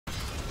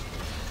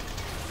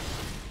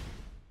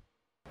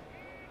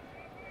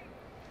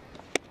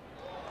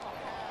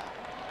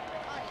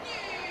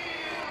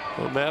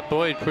Well, Matt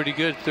Boyd pretty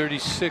good.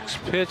 36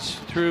 pitch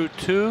through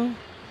 2.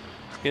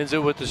 Ends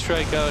it with the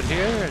strikeout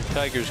here, and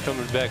Tigers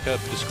coming back up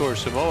to score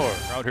some more.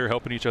 We're out here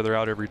helping each other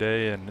out every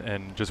day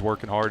and just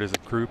working hard as a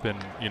group. And,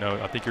 you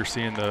know, I think you're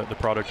seeing the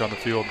product on the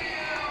field.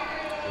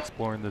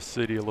 Exploring this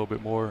city a little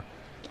bit more,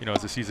 you know,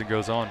 as the season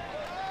goes on.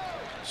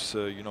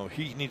 So, you know,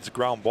 he needs a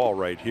ground ball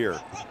right here.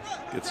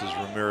 Gets his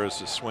Ramirez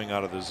to swing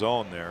out of the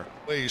zone there.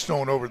 He's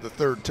thrown over the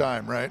 3rd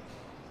time, right?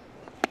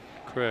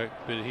 Correct,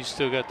 but he's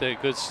still got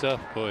that good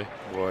stuff, boy.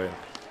 Boy,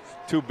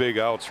 2 big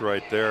outs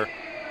right there.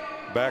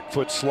 Back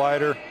foot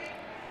slider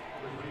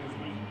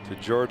to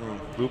Jordan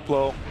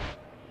Luplow.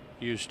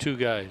 Use 2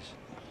 guys.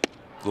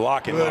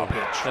 Lock him up.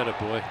 Atta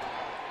boy.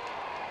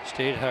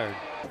 Stayed hard.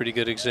 Pretty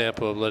good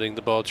example of letting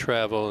the ball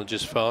travel and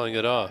just fouling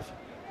it off.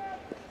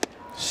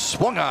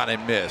 Swung on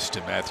and missed,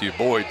 and Matthew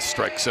Boyd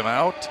strikes him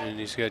out. And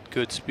he's got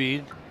good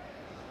speed.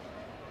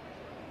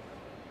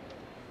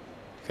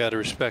 Got to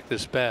respect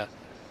this bat.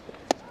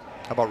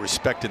 How about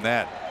respecting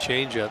that?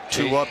 Change up.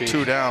 2 up,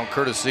 2 down,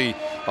 courtesy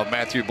of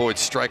Matthew Boyd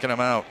striking him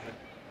out.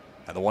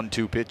 And the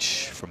 1-2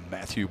 pitch from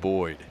Matthew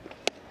Boyd.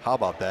 How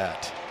about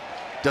that?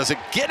 Does it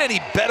get any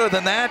better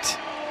than that?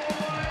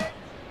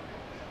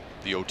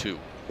 The 0-2.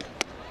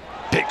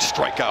 Big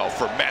strikeout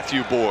for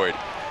Matthew Boyd.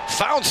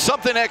 Found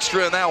something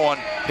extra in that one.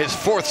 His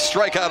 4th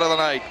strikeout of the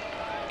night.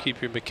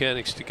 Keep your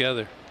mechanics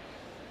together.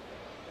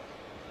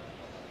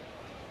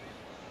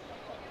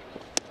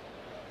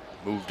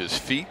 Moved his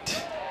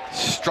feet.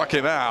 Struck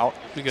him out.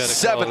 We got a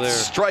 7th call there.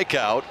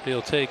 strikeout.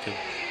 He'll take him.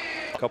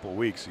 A couple of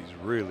weeks, he's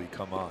really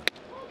come on.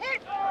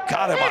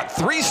 Got him on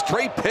 3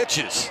 straight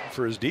pitches.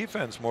 For his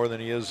defense more than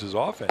he is his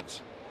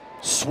offense.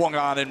 Swung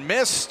on and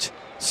missed.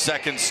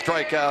 2nd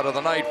strikeout of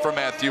the night for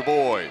Matthew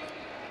Boyd.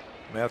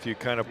 Matthew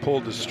kind of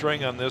pulled the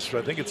string on this.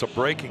 I think it's a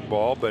breaking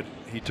ball, but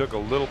he took a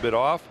little bit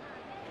off.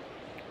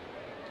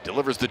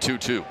 Delivers the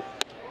 2-2.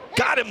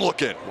 Got him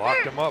looking.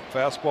 Locked him up.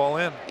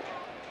 Fastball in.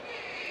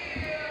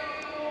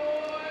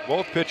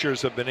 Both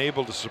pitchers have been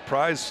able to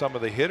surprise some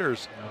of the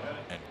hitters.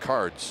 And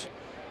Cards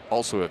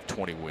also have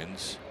 20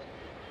 wins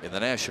in the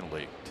National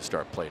League to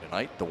start play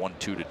tonight. The 1-2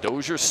 to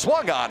Dozier.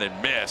 Swung on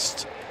and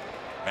missed.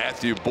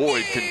 Matthew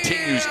Boyd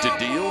continues to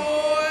deal.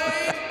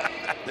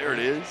 There it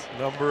is.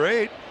 Number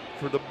 8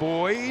 for the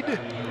Boyd.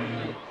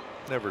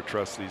 Never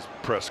trust these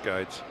press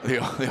guides. The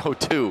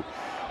 0-2.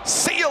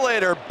 See you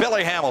later,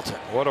 Billy Hamilton.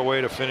 What a way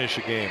to finish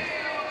a game.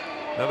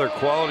 Another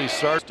quality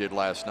start. Did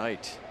last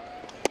night.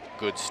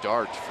 Good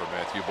start for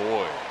Matthew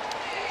Boyd.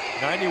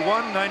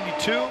 91,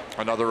 92.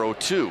 Another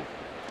 0-2.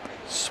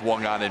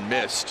 Swung on and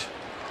missed.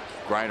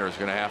 Griner is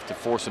going to have to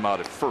force him out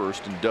at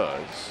first, and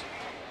does.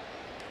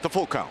 The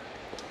full count.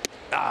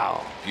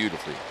 Oh,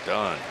 beautifully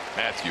done.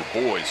 Matthew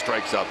Boyd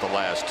strikes out the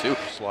last 2.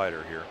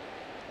 Slider here.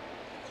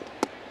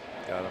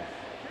 Got him.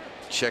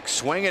 Check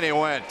swing, and he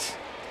went.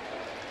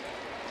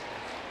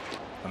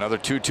 Another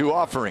 2-2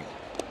 offering.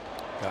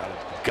 Got him.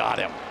 Got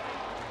him.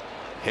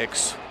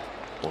 Hicks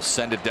will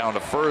send it down to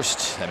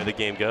first. And the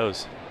game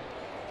goes.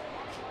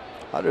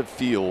 How did it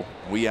feel?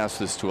 We asked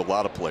this to a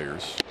lot of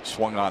players.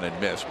 Swung on and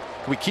missed.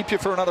 Can we keep you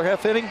for another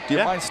half inning? Do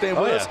you mind staying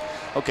with us?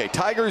 Okay,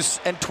 Tigers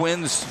and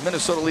Twins.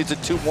 Minnesota leads at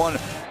 2-1.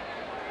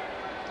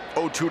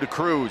 0-2 to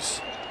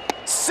Cruz.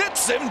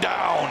 Sits him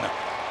down.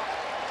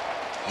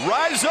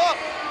 Rise up,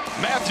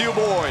 Matthew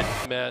Boyd.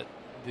 Matt,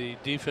 the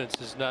defense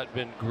has not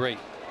been great.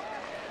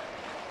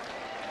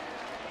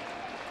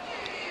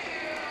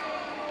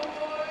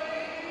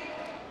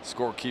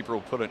 Scorekeeper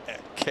will put an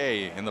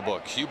K in the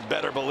books. You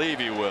better believe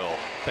he will.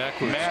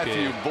 Backwards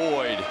Matthew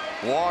Boyd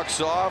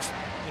walks off.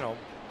 You know,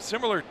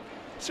 similar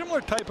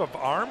type of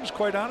arms,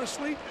 quite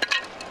honestly.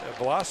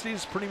 Velocity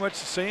is pretty much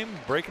the same.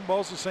 Breaking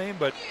ball's the same,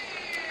 but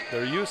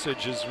their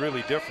usage is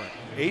really different.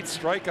 8th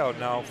strikeout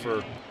now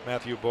for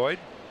Matthew Boyd.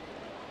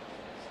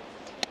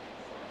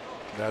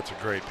 That's a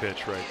great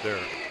pitch right there.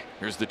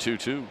 Here's the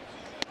 2-2.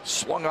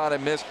 Swung on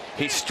and missed.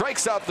 He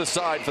strikes out the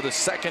side for the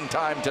 2nd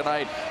time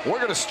tonight. We're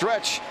going to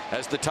stretch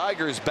as the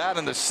Tigers bat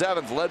in the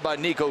 7th, led by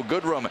Nico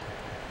Goodrum.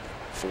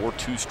 4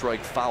 2-strike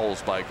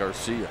fouls by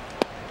Garcia.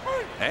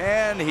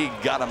 And he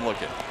got him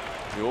looking.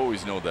 You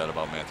always know that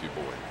about Matthew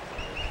Boyd.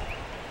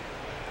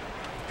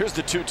 Here's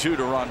the 2-2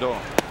 to Rondon.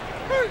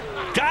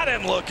 Got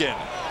him looking.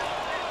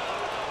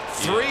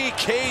 3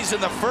 Ks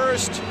in the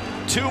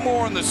 1st, 2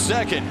 more in the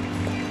 2nd.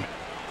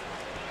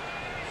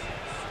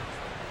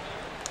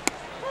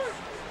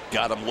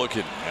 Got him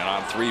looking, and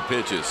on 3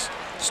 pitches.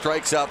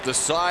 Strikes out the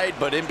side,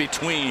 but in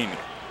between.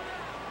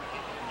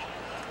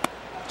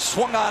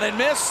 Swung on and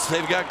missed.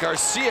 They've got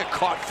Garcia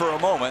caught for a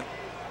moment.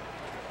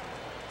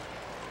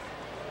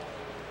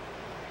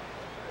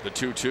 The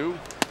 2-2.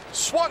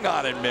 Swung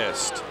on and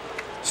missed.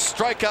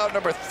 Strikeout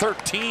number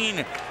 13.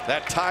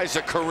 That ties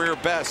a career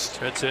best.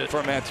 That's it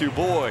for Matthew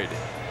Boyd.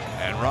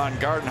 And Ron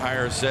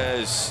Gardenhire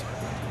says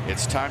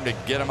it's time to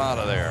get him out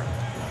of there.